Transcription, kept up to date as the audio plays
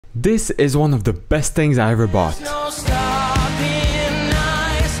This is one of the best things I ever bought.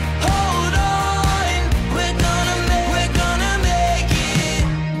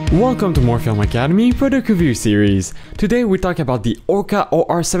 Welcome to Morphilm Academy for the review series. Today we talk about the Orca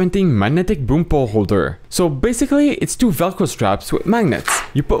Or-17 magnetic Boompole holder. So basically it's two velcro straps with magnets.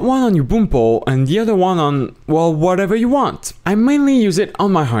 You put one on your Boompole and the other one on, well, whatever you want. I mainly use it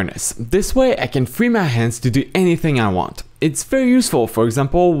on my harness. This way I can free my hands to do anything I want. It's very useful, for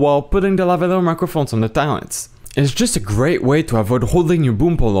example, while putting the lavalier microphones on the talents. It's just a great way to avoid holding your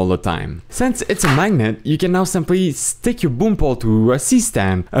Boompole all the time. Since it's a magnet, you can now simply stick your Boompole to a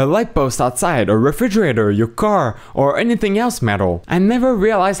C-stand, a light post outside, a refrigerator, your car, or anything else metal. I never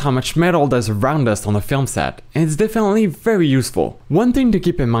realized how much metal there's around us on a film set, and it's definitely very useful. One thing to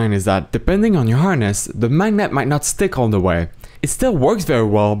keep in mind is that, depending on your harness, the magnet might not stick all the way. It still works very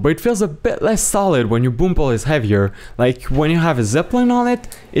well, but it feels a bit less solid when your Boompole is heavier, like when you have a Zeppelin on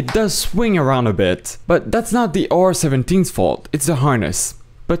it, it does swing around a bit. But that's not the Or-17's fault, it's the harness.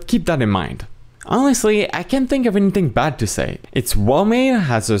 But keep that in mind. Honestly, I can't think of anything bad to say. It's well made,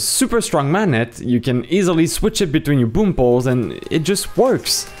 has a super strong magnet, you can easily switch it between your Boompoles and it just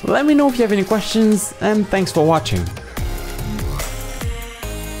works. Let me know if you have any questions, and thanks for watching.